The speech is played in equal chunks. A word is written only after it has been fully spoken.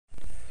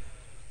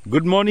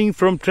Good morning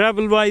from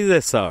Travelwise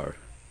SR.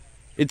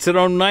 It's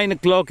around 9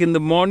 o'clock in the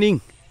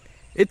morning.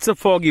 It's a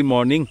foggy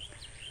morning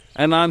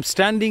and I'm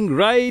standing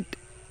right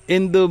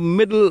in the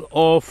middle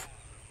of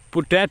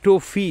potato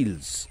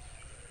fields.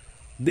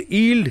 The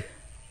yield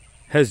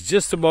has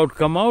just about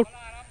come out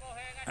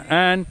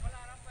and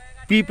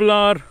people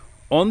are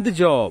on the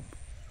job.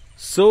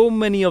 So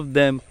many of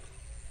them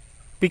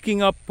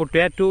picking up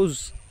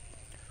potatoes.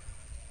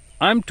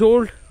 I'm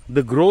told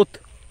the growth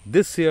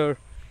this year,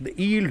 the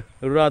yield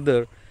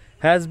rather,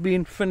 has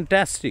been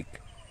fantastic.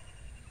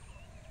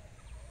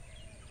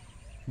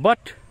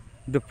 But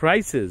the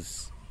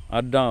prices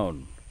are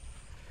down.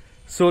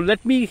 So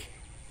let me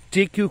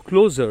take you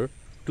closer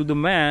to the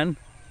man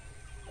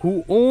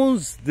who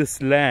owns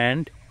this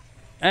land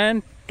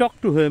and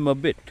talk to him a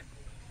bit.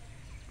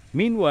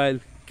 Meanwhile,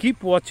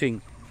 keep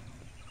watching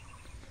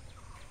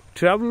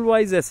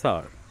Travelwise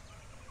SR.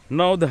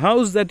 Now the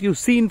house that you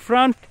see in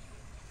front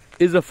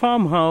is a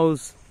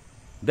farmhouse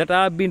that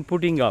I've been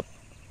putting up.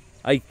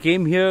 I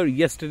came here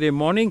yesterday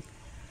morning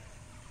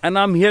and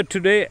I'm here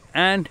today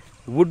and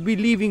would be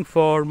leaving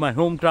for my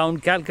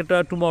hometown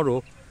Calcutta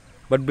tomorrow.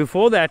 But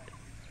before that,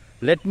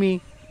 let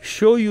me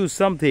show you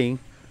something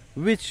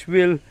which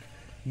will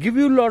give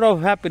you a lot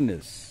of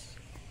happiness,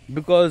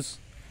 because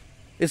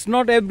it's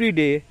not every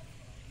day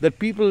that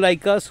people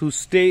like us who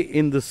stay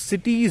in the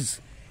cities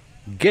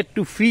get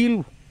to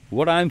feel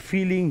what I'm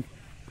feeling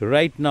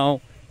right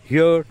now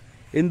here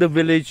in the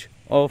village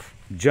of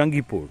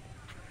Jangipur.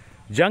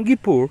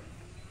 Jangipur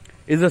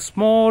is a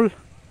small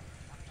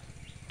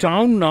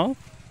town now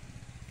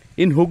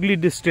in Hooghly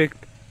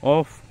district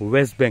of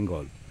West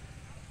Bengal.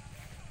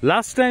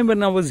 Last time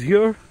when I was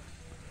here,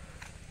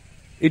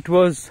 it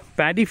was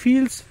paddy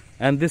fields,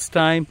 and this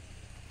time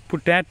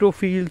potato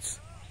fields,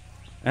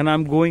 and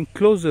I'm going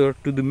closer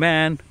to the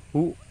man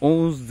who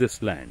owns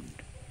this land.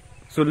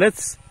 So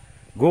let's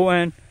go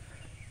and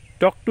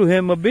talk to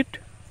him a bit.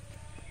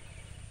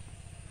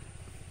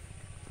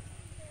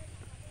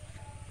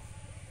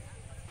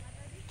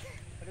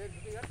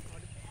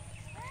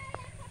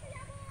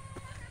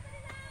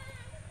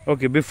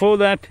 Okay, before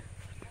that,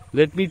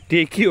 let me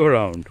take you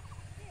around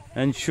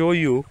and show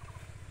you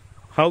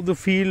how the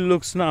field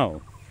looks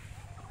now.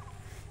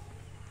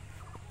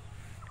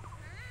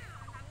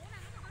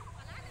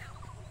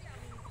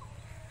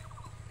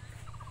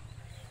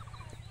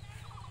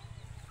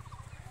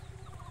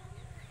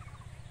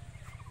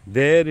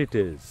 There it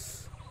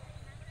is.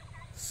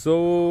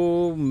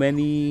 So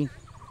many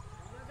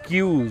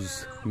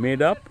queues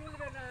made up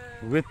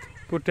with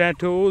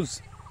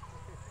potatoes.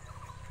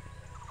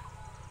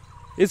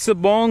 It's a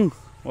bong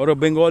or a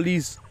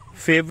Bengalis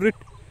favorite.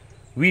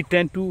 We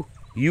tend to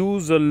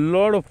use a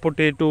lot of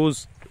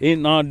potatoes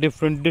in our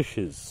different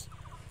dishes.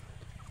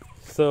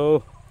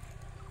 So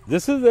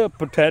this is a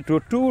potato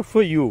tour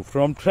for you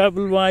from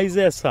Travelwise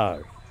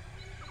SR.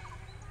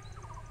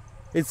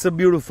 It's a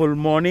beautiful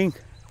morning,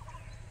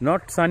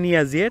 not sunny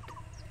as yet,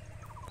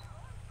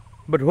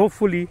 but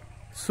hopefully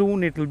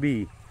soon it will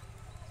be.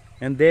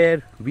 And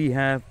there we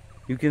have,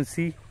 you can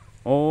see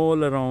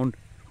all around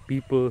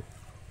people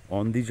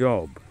on the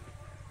job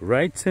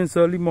right since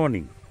early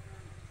morning.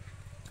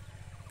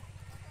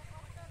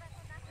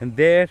 And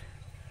there,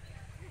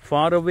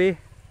 far away,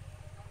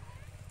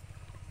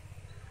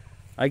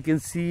 I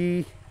can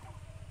see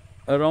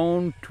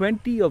around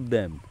 20 of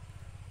them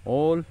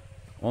all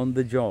on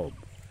the job.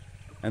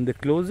 And the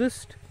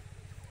closest,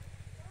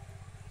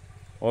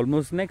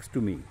 almost next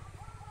to me.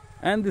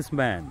 And this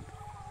man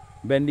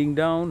bending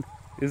down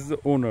is the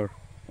owner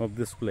of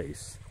this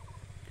place.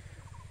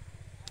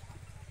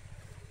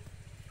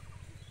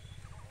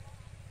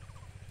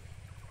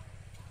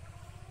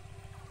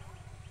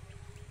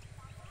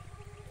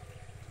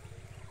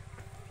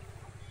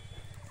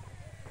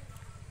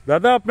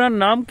 দাদা আপনার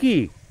নাম কি?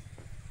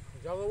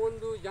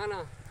 জগবন্ধু জানা।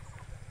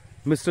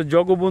 Mr.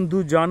 Jogobandhu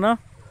Jana,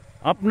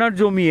 আপনার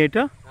জমি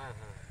এটা?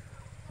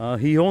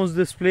 He owns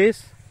this place,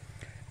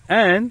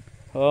 and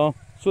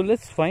so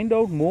let's find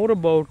out more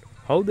about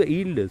how the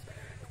yield is.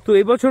 তো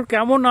এবছর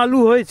কেমন আলু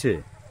হয়েছে?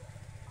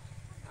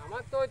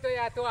 আমার তো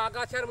এত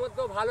আগাছার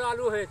মধ্যে ভালো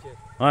আলু হয়েছে।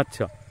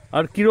 আচ্ছা,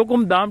 আর কি রকম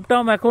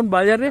দাম এখন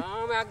বাজারে?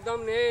 দাম একদম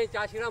নেই,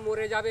 চাষিরা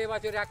মরে যাবে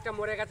এবছর। একটা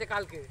মরে গেছে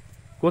কালকে।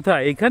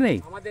 কোথায়? এখানেই?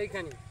 আমাদের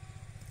এখানে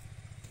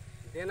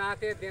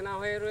দেনাতে দেনা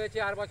হয়ে রয়েছে,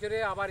 আর বছরে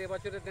আবার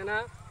এবছরে দেনা।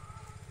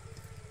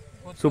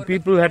 So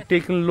people had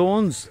taken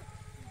loans,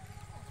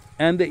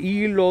 and the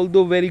yield,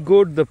 although very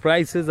good, the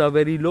prices are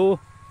very low.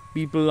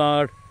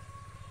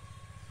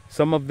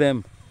 Some of them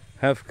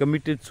have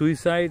committed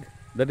suicide.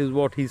 That is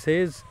what he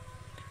says.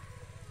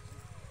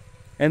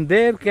 And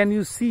there can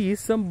you see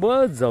some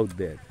birds out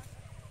there.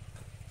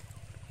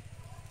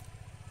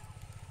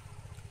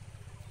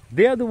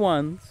 They are the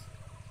ones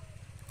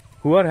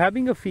who are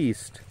having a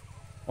feast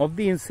of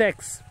the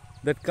insects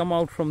that come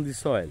out from the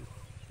soil.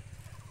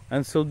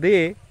 And so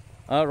they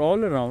are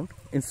all around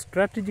in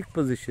strategic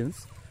positions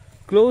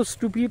close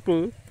to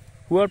people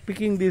who are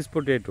picking these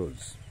potatoes.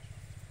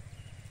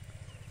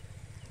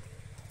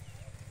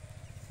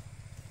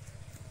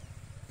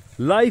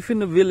 Life in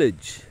a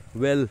village,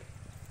 well,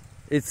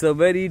 It's a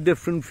very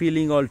different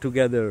feeling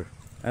altogether,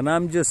 and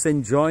I'm just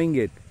enjoying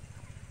it.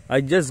 I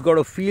just got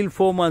a feel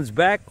 4 months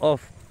back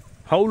of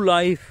how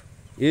life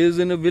is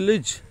in a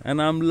village,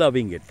 and I'm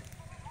loving it.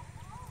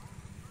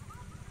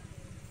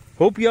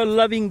 Hope you're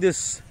loving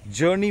this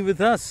journey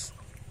with us.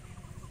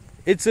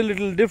 It's a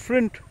little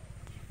different,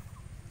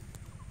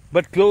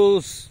 but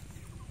close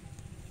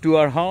to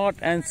our heart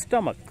and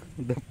stomach.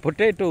 The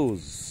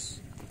potatoes.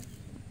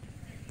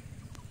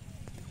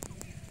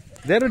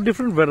 There are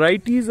different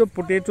varieties of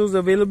potatoes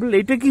available.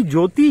 Eta ki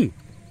jyoti?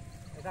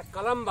 এটা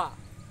Calamba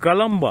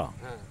Kalamba.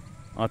 হ্যাঁ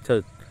আচ্ছা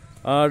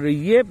আর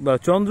ইয়ে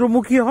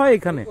চন্দ্রমুখী হয়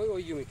এখানে ওই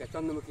ওই জমিটা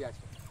চন্দ্রমুখী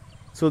আছে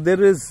So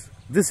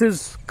this is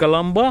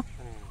Kalamba,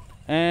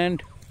 and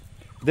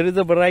there is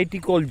a variety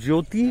called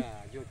Jyoti,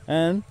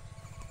 and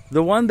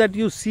the one that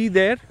you see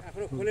there,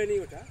 এখনো খোলেনি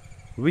ওটা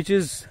which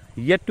is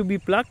yet to be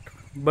plucked,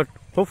 but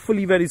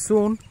hopefully very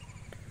soon,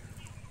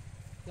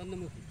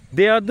 Chandramukhi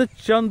they are the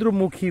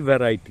Chandramukhi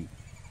variety.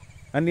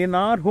 And in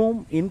our home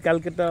in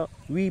Calcutta,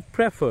 we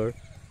prefer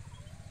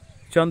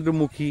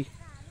Chandramukhi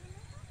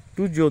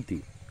to Jyoti.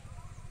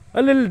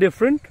 A little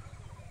different,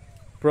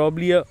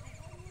 probably a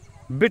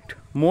bit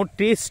more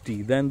tasty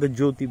than the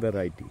Jyoti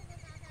variety.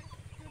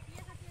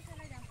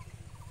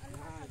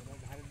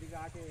 ধারের দিকে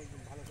আছে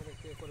ভালো করে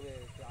কে করবে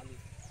একটু আলু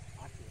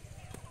আছে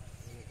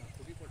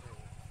খুবই পোটায়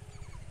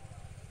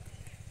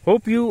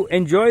Hope you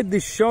enjoyed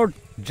this short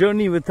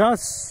journey with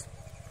us.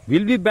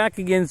 We'll be back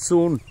again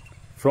soon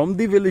from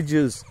the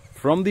villages,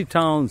 from the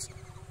towns,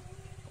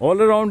 all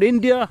around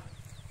India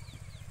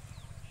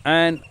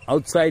and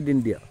outside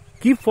India.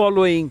 Keep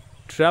following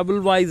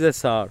TravelWise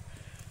SR.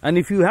 And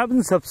if you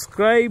haven't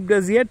subscribed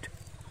as yet,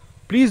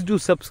 please do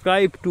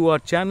subscribe to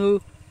our channel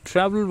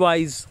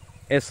TravelWise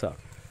SR.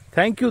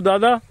 Thank you,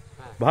 Dada.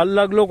 Bhal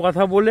laglo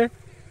kotha bole.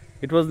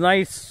 It was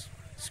nice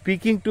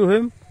speaking to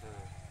him.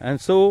 And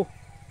so,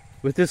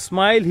 with his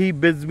smile, he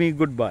bids me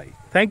goodbye.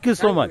 Thank you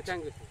so much.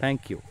 Thank you.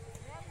 Thank you.